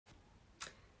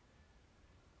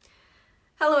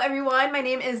everyone, my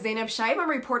name is Zainab Shaib. I'm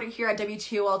reporting here at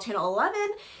WTOL Channel 11,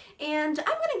 and I'm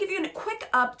going to give you a quick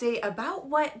update about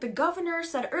what the governor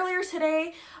said earlier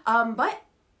today, but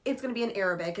it's going to be in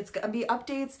Arabic. It's going to be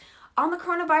updates on the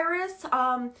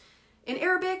coronavirus in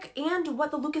Arabic and what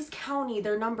the Lucas County,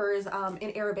 their numbers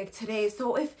in Arabic today.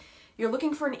 So if you're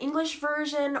looking for an English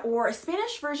version or a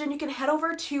Spanish version, you can head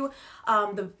over to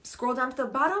scroll down to the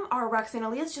bottom. Our Roxanne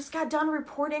Elias just got done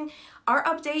reporting our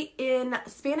update in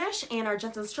Spanish, and our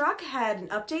Jensen Strzok had an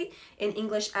update in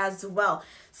English as well.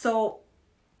 So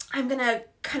I'm gonna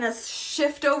kind of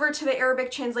shift over to the Arabic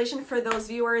translation for those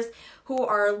viewers who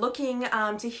are looking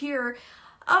to hear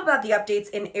about the updates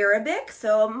in Arabic.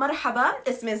 So مرحبا،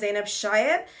 اسمي زينب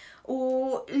شايب،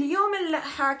 واليوم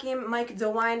الحاكم مايك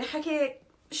دوين حكي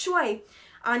شوي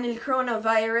عن الكورونا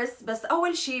فيروس. بس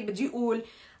أول شي بدي أقول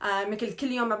مثل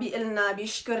كل يوم بيقلنا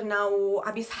بيشكرنا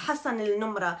وبيحسن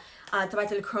النمرة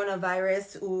تبعت الكورونا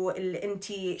فيروس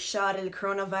والانتشار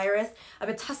الكورونا فيروس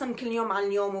بتحسن كل يوم عن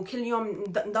اليوم، وكل يوم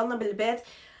نضلنا بالبيت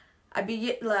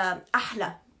بيقلى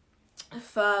أحلى.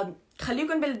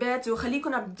 فخليكن بالبيت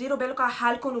وخليكن بديروا بالكم على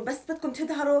حالكم، وبس بدكم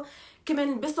تظهروا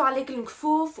كمان البسوا عليك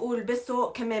الكفوف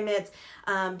والبسوا كمامات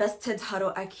بس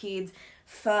تظهروا أكيد.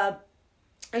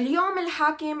 اليوم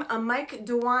الحاكم مايك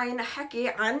دوين حكي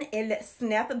عن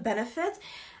السناب بنفيت.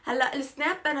 هلا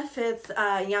السناب بنفيت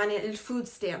يعني الفود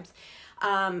ستامبس.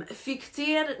 في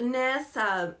كتير ناس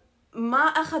ما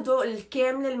اخذوا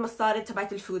الكامل المصاري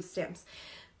تبعت الفود ستامبس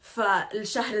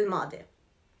فالشهر الماضي.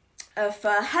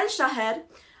 فهالشهر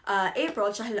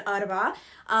ابريل شهر 4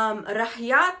 رح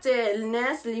يعطي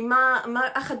الناس اللي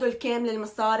ما اخذوا الكامل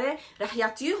المصاري، رح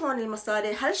يعطيهم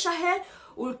المصاري هالشهر،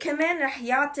 وكمان رح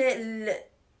يعطي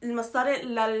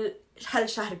المصاري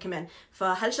هالشهر كمان.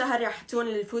 فهالشهر رح يعطون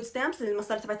الفود ستامبس،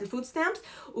 المصاري تبعت الفود ستامبس،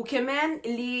 وكمان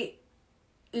اللي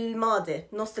الماضي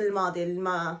نص الماضي اللي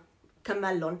ما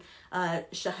كملون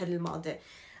الشهر الماضي.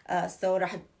 سو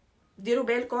رح ديروا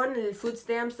بالكم الفود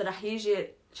ستامبس رح يجي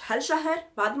هالشهر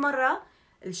بعد مرة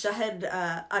الشهر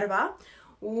 4،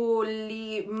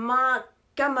 واللي ما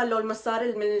كملوا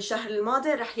المصاري من الشهر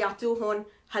الماضي رح يعطوهن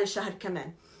هالشهر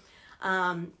كمان.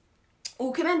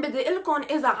 وكمان بدي لكم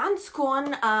اذا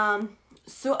عندكم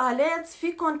سؤالات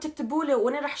فيكم تكتبوا لي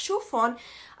وانا رح شوفهم.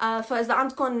 فاذا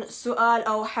عندكم سؤال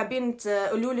او حابين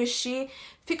تقولوا لي شيء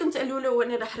فيكم تقولوا لي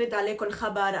وانا رح رد عليكم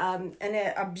خبر.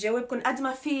 انا بجاوبكم قد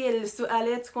ما في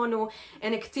سؤالاتكم،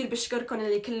 وانا كثير بشكركم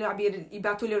اللي كله عم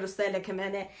يبعثوا لي رساله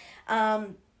كمان.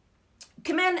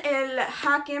 كمان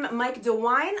الحاكم مايك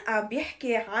دوين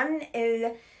بيحكي عن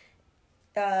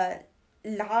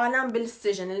العالم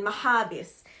بالسجن،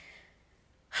 المحابس.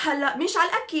 هلا مش على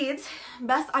الأكيد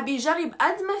بس عم يجرب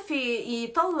قد ما في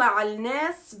يطلع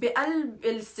الناس بقلب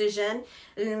السجن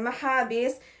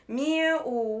المحابس.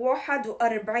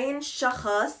 141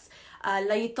 شخص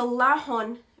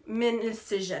ليطلعهم من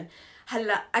السجن.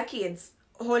 هلا أكيد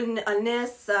هول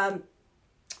الناس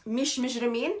مش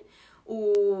مجرمين،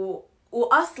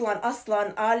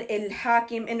 واصلا قال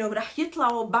الحاكم انه رح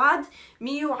يطلعوا بعد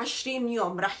 120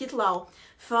 يوم رح يطلعوا.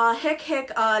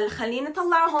 فهيك قال خلينا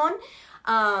نطلعهم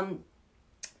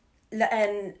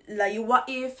لأن لا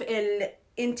يوقف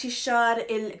الانتشار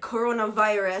الكورونا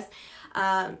فيروس،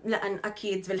 لأن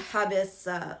أكيد بالحبس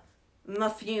ما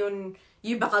فيهم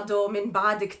يبعدوا من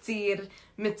بعد كتير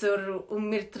متر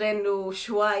ومترين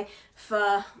وشوي.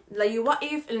 فلا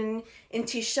يوقف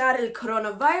انتشار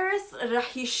الكورونا فيروس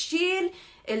رح يشيل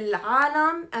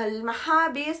العالم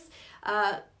المحابس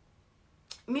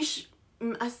مش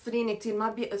مأثرين كتير، ما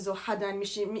بيأذوا حدا،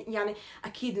 مش يعني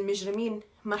أكيد المجرمين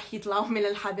ما رح يطلعوا من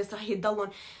الحبس، رح يضلون.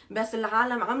 بس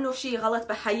العالم عملوا شيء غلط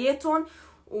بحياتهم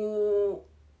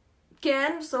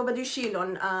وكان بده يشيلهم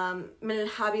من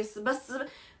الحبس. بس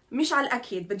مش على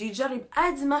الأكيد بده يجرب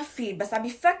قد ما في، بس عم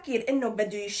يفكر إنه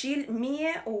بده يشيل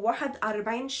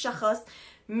 141 شخص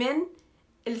من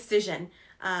السجن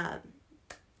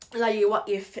لا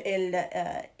يوقف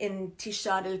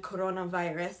انتشار الكورونا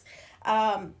فيروس.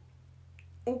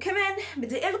 وكمان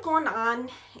بدي لكم عن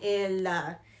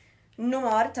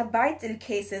النمر تبعت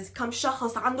الكيسز، كم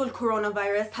شخص عنده الكورونا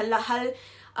فيروس. هلا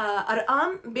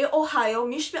ارقام باوهايو،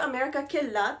 مش بامريكا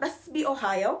كلها بس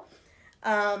باوهايو.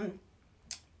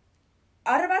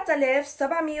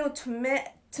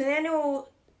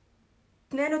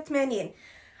 4782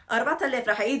 4000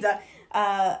 رح اعيدها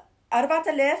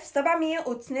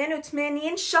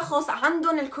 4782 شخص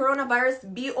عندهم الكورونا فيروس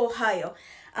باوهايو.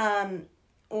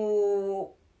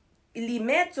 واللي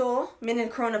ماتوا من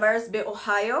الكورونا فيروس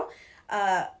بأوهايو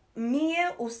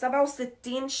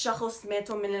 167 شخص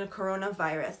ماتوا من الكورونا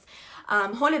فيروس.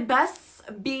 هول بس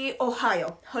بأوهايو،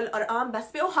 هول الأرقام بس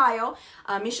بأوهايو،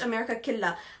 مش أمريكا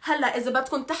كلها. هلا إذا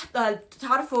بدكم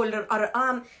تعرفوا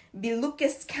الأرقام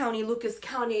بلوكاس كاوني، لوكاس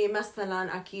كاوني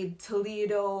مثلا أكيد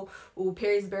توليدو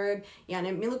وبيريسبرغ،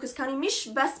 يعني من لوكاس كاوني مش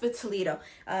بس بتوليدو.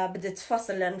 بدي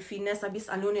أتفصل لأن في ناس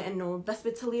بيسألوني إنه بس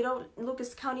بتوليدو.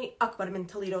 لوكاس كاوني أكبر من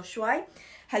توليدو شوي.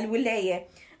 هالولاية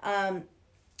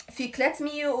في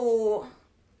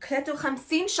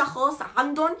 353 شخص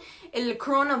عندهم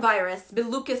الكورونا فيروس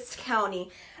باللوكاس كاوني.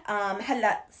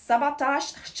 هلا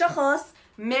 17 شخص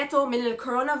ماتوا من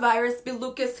الكورونا فيروس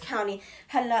باللوكاس كاوني.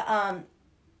 هلا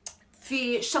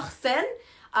في شخصين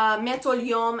ماتوا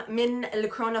اليوم من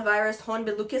الكورونا فيروس هون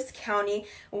باللوكاس كاوني.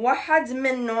 واحد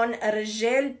منهم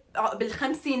رجال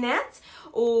بالخمسينات،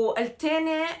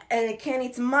 والتاني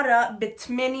كانت مرة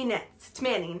بالثمانينات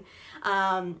 80.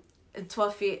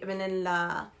 توفي من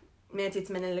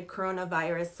ماتت من الكورونا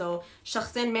فيروس.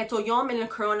 شخصين ماتوا يوم من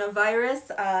الكورونا فيروس.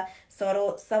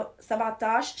 صاروا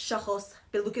 17 شخص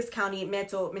باللوكاس كاوني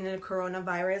ماتوا من الكورونا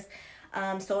فيروس.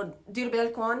 ديروا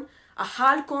بالكم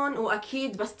حالكم،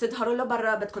 واكيد بس تظهروا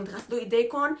لبرا بدكم تغسلوا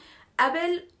ايديكم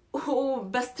قبل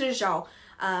وبس ترجعوا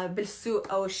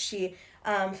بالسوق او شيء.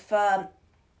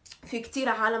 في كتير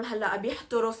عالم هلا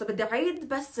بيحضروا. بدي اعيد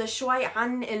بس شوي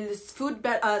عن الفود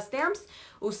ستامبس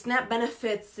وسناب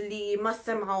بنفيتس اللي ما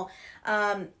سمعوا.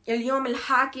 اليوم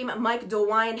الحاكم مايك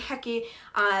دوواين حكي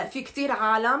في كتير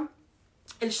عالم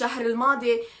الشهر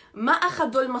الماضي ما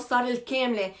اخذوا المصاري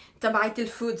الكامله تبعت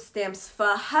الفود ستامبس،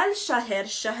 فهالشهر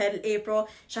شهر ابريل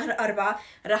شهر 4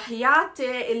 رح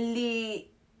يعطي اللي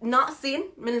ناقصين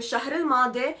من الشهر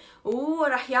الماضي،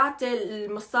 ورح يعطي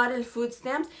المصاري الفود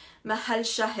ستامبس ما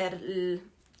هالشهر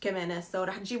كمان.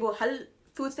 رح تجيبوا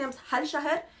هالفود ستامبس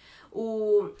هالشهر،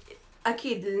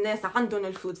 واكيد الناس عندهم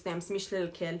الفود ستامبس مش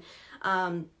للكل.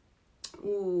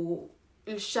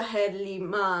 والشهر اللي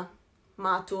ما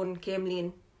عطون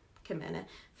كاملين كمان،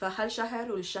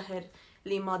 فهالشهر والشهر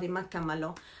اللي ماضي ما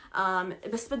كملوا.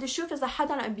 بس بدي اشوف اذا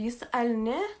حدا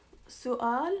بيسألني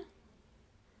سؤال.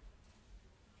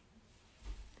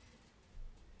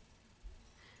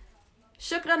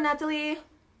 شكرا ناتالي.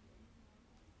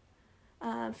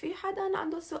 في حدا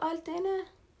عنده سؤال تاني؟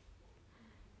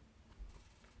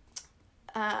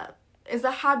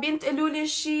 إذا حابين تقولوا لي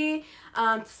شيء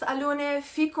تسألوني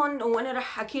فيكن، وأنا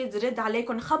رح أكيد رد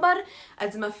عليكم خبر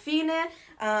قد ما فيني.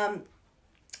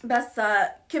 بس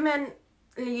كمان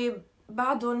اللي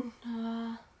بعدهم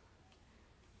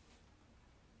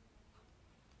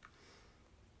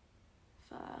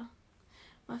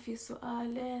فما في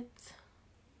سؤالات.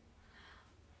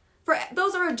 For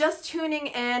those who are just tuning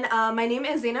in, my name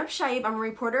is Zainab Shaib. I'm a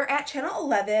reporter at Channel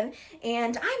 11,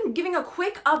 and I'm giving a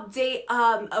quick update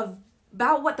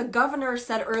about what the governor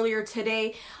said earlier today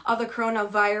of the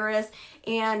coronavirus,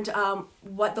 and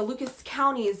what the Lucas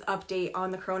County's update on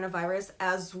the coronavirus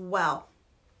as well.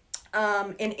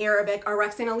 In Arabic, our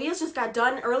Roxana Elias just got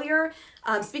done earlier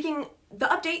speaking the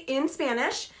update in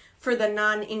Spanish for the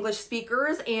non-English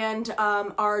speakers, and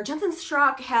our Jensen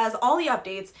Strzok has all the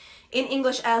updates in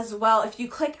English as well. If you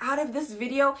click out of this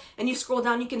video and you scroll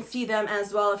down, you can see them as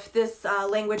well if this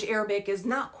language, Arabic, is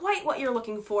not quite what you're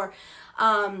looking for.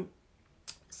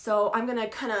 So I'm gonna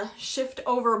kind of shift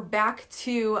over back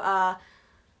to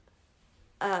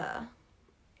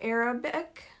Arabic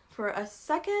for a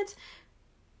second.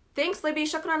 Thanks, Libby.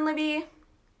 Shukran, Libby.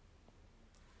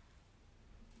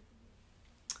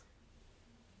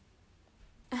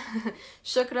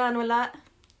 شكرا ولا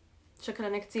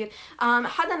شكرا كتير.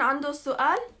 حدا عنده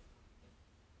سؤال؟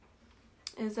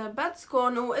 إذا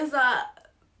بدكم، وإذا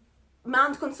ما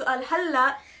عندكم سؤال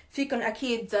هلا فيكم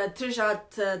أكيد ترجعوا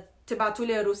تبعتوا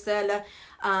لي رسالة.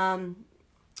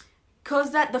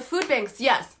 cause that the food banks,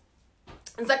 yes,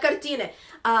 ذكرتيني.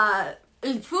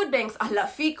 الفود بانكس هلا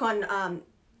فيكم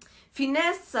في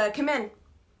ناس كمان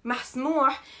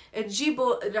مسموح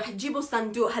رح تجيبوا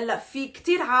صندوق. هلا في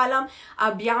كتير عالم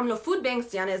بيعملوا فود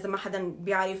بانكس، يعني اذا ما حدا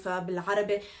بيعرفها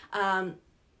بالعربي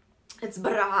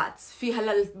تبرعات. في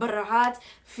هلا التبرعات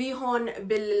في هون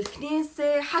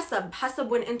بالكنيسة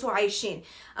حسب وين انتوا عايشين.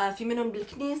 في منهم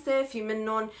بالكنيسة، في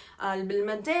منهم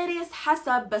بالمدارس،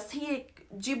 حسب. بس هي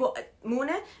تجيبوا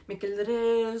مونة مثل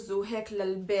رز وهيك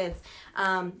للبيت.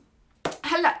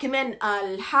 هلا كمان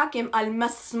الحاكم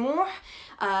المسموح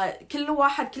كل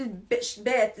واحد كل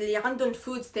بيت اللي عندهم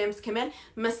فود ستامبس كمان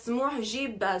مسموح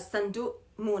يجيب صندوق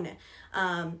مونة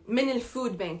من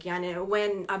الفود بانك، يعني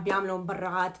وين بيعملوا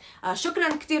مبرعات.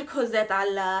 شكرا كتير كوزات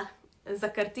على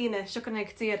ذكرتينا، شكرا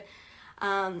كتير.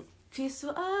 في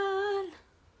سؤال؟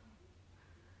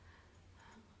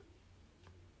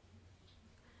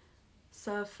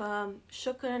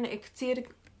 شكرا كتير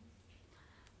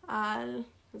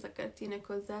ذكرتيني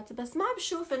كوزات، بس ما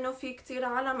بشوف انه في كتير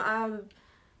عالم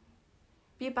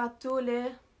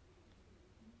بيبعتولي.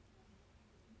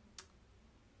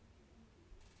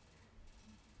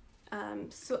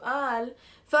 سؤال،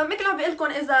 فمثل عم بقول لكم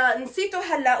اذا نسيتوا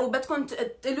هلا وبدكم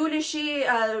تقولوا لي شيء،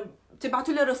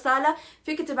 تبعتوا لي رساله،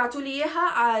 فيك تبعتوا لي اياها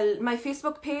على ماي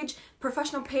فيسبوك بيج،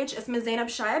 بروفيشنال بيج اسمه زينب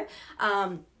شعيب.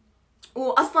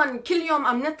 واصلا كل يوم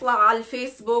عم نطلع على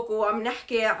الفيسبوك وعم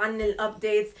نحكي عن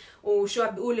الابديتس وشو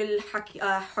عم بيقول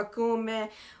الحكومه،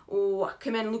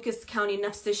 وكمان لوكاس كاونتي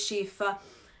نفس الشيء. ف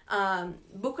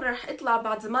بكره رح اطلع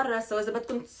بعد مره، سو اذا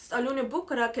بدكم تسالوني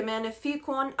بكره كمان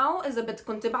فيكم، او اذا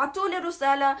بدكم تبعتوا لي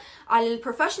رساله على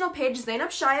البروفيشنال بيج زينب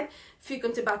شعيب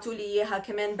فيكم تبعتوا لي اياها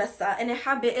كمان. بس انا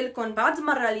حابه اقول لكم بعد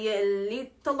مره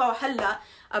اللي طلعوا هلا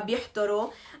بيحضروا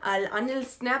عن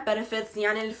السناب بنفيتس،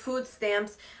 يعني الفود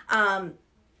ستامبس.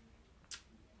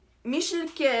 مش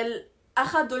الكل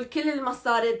اخذوا كل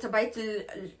المصاري تبعت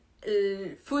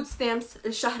الفود ستامبس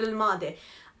الشهر الماضي،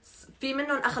 في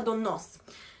منهم اخذوا النص.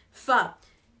 ف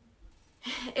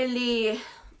اللي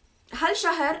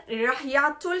هالشهر رح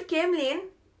يعطوا الكاملين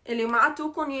اللي ما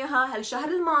عطوكم اياها هالشهر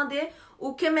الماضي،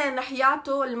 وكمان رح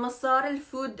يعطوا المصاري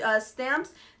الفود ستامبس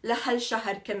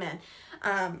لهالشهر كمان.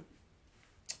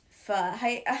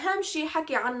 فهي اهم شيء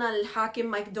حكي عنها الحاكم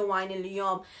مايك دوين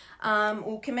اليوم.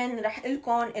 وكمان رح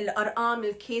لكم الارقام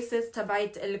الكيسز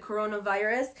تبعت الكورونا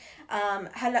فيروس.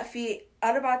 هلا في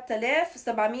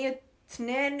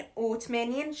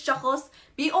 4782 شخص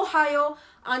باوهايو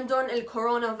عندهم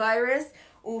الكورونا فيروس،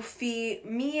 وفي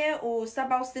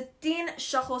 167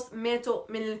 شخص ماتوا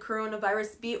من الكورونا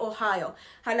فيروس باوهايو.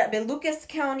 هلا بلوكاس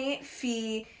كاونتي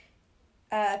في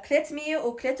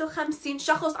 353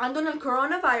 شخص عندهم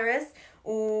الكورونا فيروس،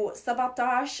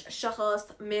 و17 شخص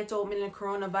ماتوا من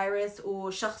الكورونا فيروس،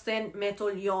 وشخصين ماتوا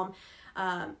اليوم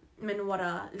من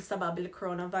وراء السبب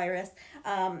الكورونا فيروس.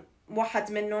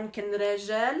 واحد منهم كان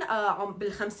رجال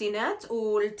بالخمسينات،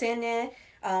 والتاني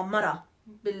مرة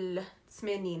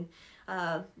بالثمانين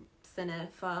سنة.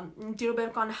 فديروا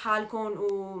بالكم على حالكم.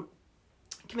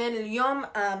 وكمان اليوم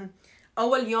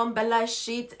أول يوم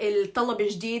بلشت الطلب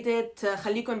جديدة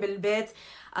تخليكم بالبيت،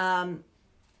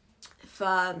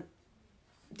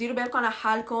 فديروا بالكم على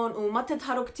حالكم وما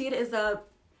تظهروا كتير إذا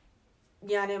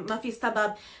يعني ما في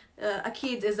سبب.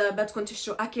 أكيد إذا بدكم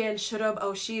تشتروا أكل شرب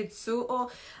أو شيء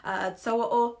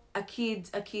تسوقوا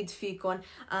أكيد فيكم.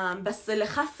 بس اللي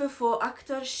خففوا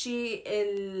أكتر شيء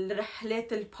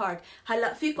الرحلات البارك.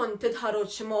 هلأ فيكم تظهروا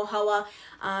تشموا هوا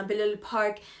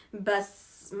بالبارك،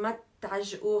 بس ما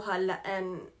تعجقوها،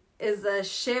 لأن إذا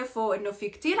شافوا إنه في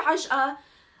كتير عجقة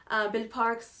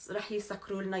بالباركس رح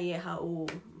يسكروا لنا إياها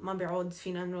وما بيعود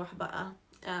فينا نروح بقى.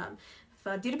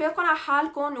 فديروا بالكم على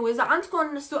حالكم. وإذا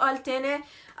عندكم سؤال تاني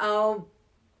أو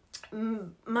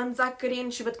ما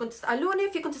متذكرين شو بدكم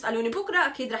تسألوني، فيكم تسألوني بكرة،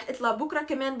 أكيد رح أطلع بكرة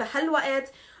كمان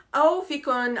بهالوقت، أو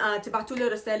فيكم تبعتوا لي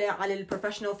رسالة على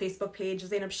البروفيشنال فيسبوك بيج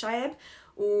زينب شعيب.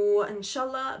 وإن شاء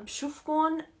الله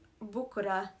بشوفكم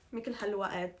بكرة مثل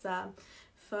هالوقت.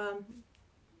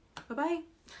 باي.